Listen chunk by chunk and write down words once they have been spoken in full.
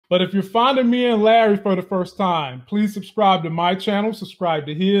But if you're finding me and Larry for the first time, please subscribe to my channel, subscribe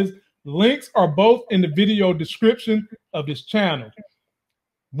to his. Links are both in the video description of this channel.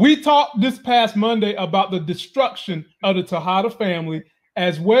 We talked this past Monday about the destruction of the Tejada family,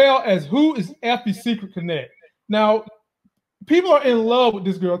 as well as who is Effie's secret connect. Now, people are in love with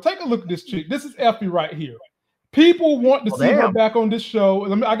this girl. Take a look at this chick. This is Effie right here. People want to see her back on this show.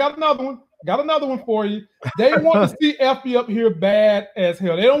 I got another one. Got another one for you. They want to see Effie up here bad as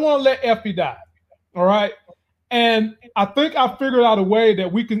hell. They don't want to let Effie die. All right. And I think I figured out a way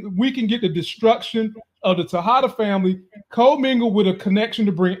that we can get the destruction of the Tejada family co-mingled with a connection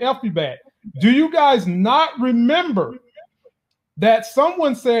to bring Effie back. Do you guys not remember that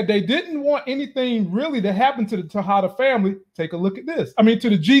someone said they didn't want anything really to happen to the Tejada family? Take a look at this. I mean, to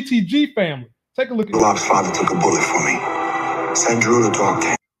the GTG family. Take a look at this. Guap's father took a bullet for me. Sent Drew to talk to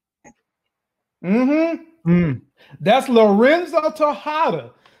him. That's Lorenzo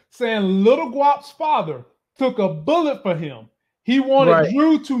Tejada saying Little Guap's father took a bullet for him. He wanted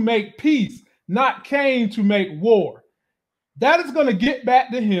Drew to make peace, not Cain to make war. That is going to get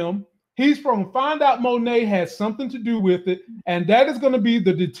back to him. He's going to find out Monet has something to do with it, and that is going to be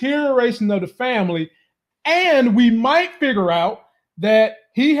the deterioration of the family. And we might figure out that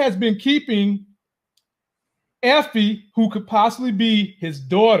he has been keeping Effie, who could possibly be his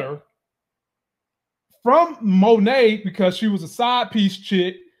daughter, from Monet because she was a side piece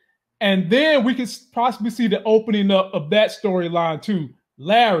chick. And then we could possibly see the opening up of that storyline too.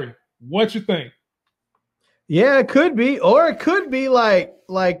 Larry, what you think? Yeah, it could be. Or it could be like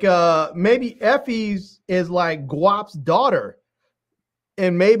maybe Effie's is like Guap's daughter.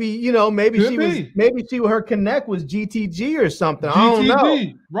 And maybe, you know, maybe her connect was GTG or something. GTG. I don't know.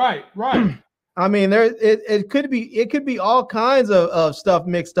 Right. I mean, it could be all kinds of stuff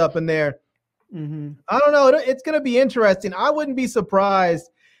mixed up in there. I don't know. It's going to be interesting. I wouldn't be surprised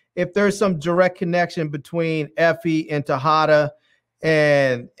if there's some direct connection between Effie and Tejada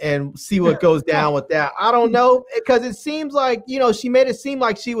and see what goes down with that. I don't know, because it seems like, you know, she made it seem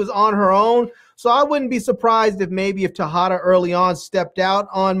like she was on her own. So I wouldn't be surprised if Tejada early on stepped out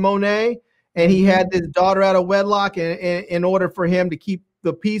on Monet and he had this daughter out of wedlock, and in order for him to keep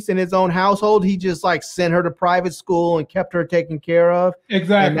the peace in his own household, he just like sent her to private school and kept her taken care of.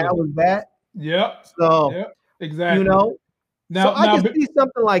 Exactly. And that was that. Yep. So, exactly. You know, so I can see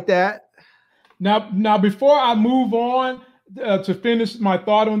something like that. Now, before I move on to finish my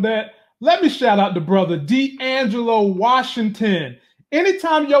thought on that, let me shout out the brother D'Angelo Washington.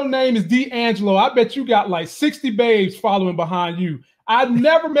 Anytime your name is D'Angelo, I bet you got like 60 babes following behind you. I've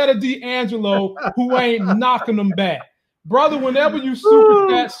never met a D'Angelo who ain't knocking them back. Brother, whenever you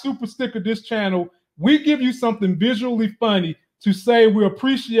super sticker this channel, we give you something visually funny to say we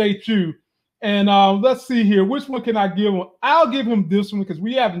appreciate you. And let's see here. Which one can I give him? I'll give him this one because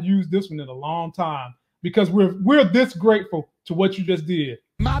we haven't used this one in a long time, because we're this grateful to what you just did.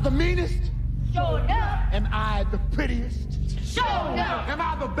 Am I the meanest? Sure enough. Am I the prettiest? Sure enough. Am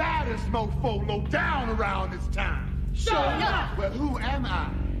I the baddest mofo low down around this town? Sure enough. Well, who am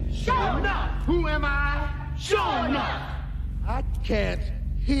I? Sure enough. Who am I? Sure enough. I can't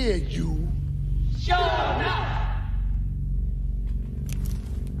hear you. Sure enough.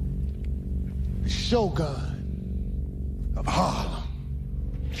 The Shogun of Harlem.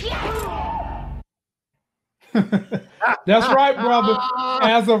 That's right, brother.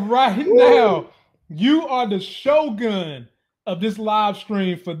 As of right now, you are the shogun of this live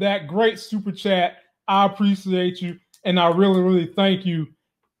stream for that great super chat. I appreciate you, and I really, really thank you.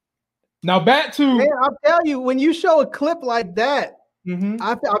 Now back to... Man, I'll tell you, when you show a clip like that,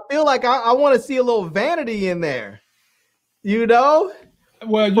 I feel like I want to see a little vanity in there. You know?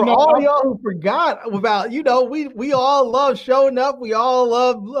 Well, you for know, all y'all who forgot about, you know, we all love showing up. We all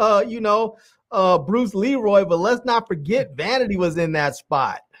love, you know, Bruce Leroy, but let's not forget Vanity was in that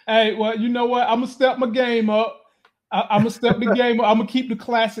spot. Hey, well, you know what? I'm going to step my game up. I'm going to step the game up. I'm going to keep the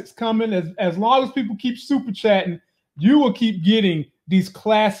classics coming. As long as people keep super chatting, you will keep getting these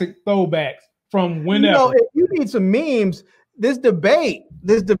classic throwbacks from whenever. You know, if you need some memes, this debate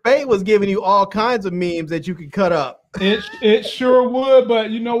was giving you all kinds of memes that you could cut up. It sure would, but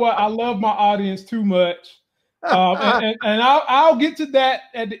you know what? I love my audience too much. And I'll get to that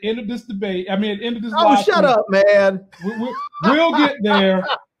at the end of this debate. I mean, at the end of this live shut up, man. We'll get there.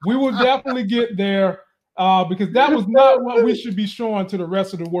 We will definitely get there because that was not what we should be showing to the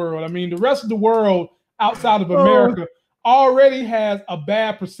rest of the world. I mean, the rest of the world outside of America already has a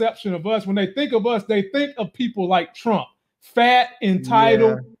bad perception of us. When they think of us, they think of people like Trump. Fat,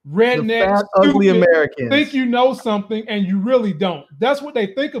 entitled, redneck, fat, ugly Americans. Think you know something and you really don't. That's what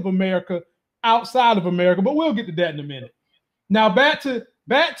they think of America outside of America, but we'll get to that in a minute. Now back to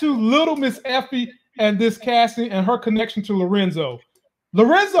back to Little Miss Effie and this casting and her connection to Lorenzo.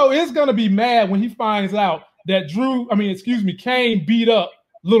 Lorenzo is going to be mad when he finds out that Kane beat up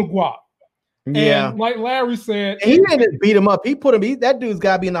Little Guap. Yeah. And like Larry said, he didn't beat him up. He put him. That dude's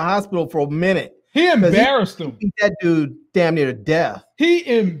got to be in the hospital for a minute. He embarrassed him. He beat that dude damn near to death. He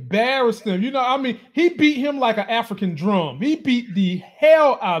embarrassed him. He beat him like an African drum. He beat the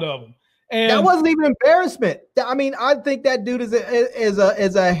hell out of him. And that wasn't even embarrassment. I think that dude is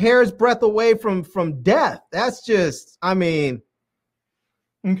a hair's breadth away from death. That's just, okay,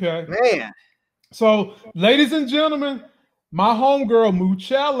 man. So, ladies and gentlemen, my homegirl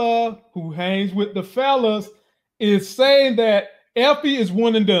Muchella, who hangs with the fellas, is saying that Effie is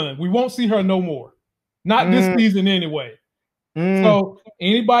one and done. We won't see her no more. Not this season anyway. So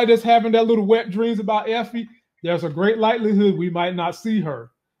anybody that's having that little wet dreams about Effie, there's a great likelihood we might not see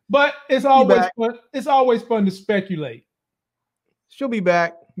her. But it's always fun. It's always fun to speculate. She'll be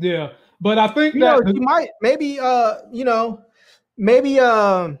back. Yeah. But I think she might maybe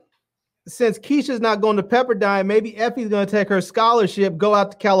since Keisha's not going to Pepperdine, maybe Effie's going to take her scholarship, go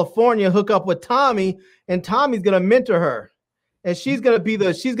out to California, hook up with Tommy, and Tommy's going to mentor her. And she's gonna be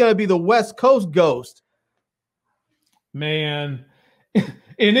the West Coast ghost. Man,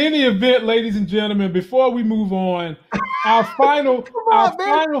 in any event, ladies and gentlemen, before we move on, I'm coming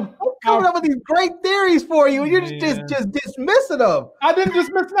up with these great theories for you, and you're just dismissing them. I didn't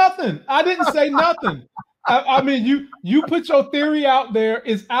dismiss nothing. I didn't say nothing. I mean, you put your theory out there.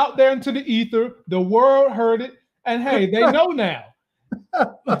 It's out there into the ether. The world heard it, and hey, they know now.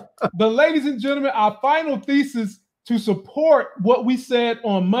 The ladies and gentlemen, our final thesis to support what we said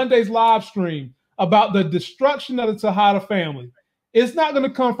on Monday's live stream about the destruction of the Tejada family. It's not going to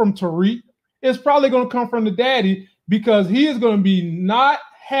come from Tariq. It's probably going to come from the daddy, because he is going to be not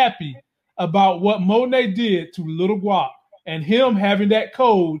happy about what Monet did to Little Guap and him having that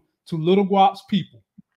code to Little Guap's people.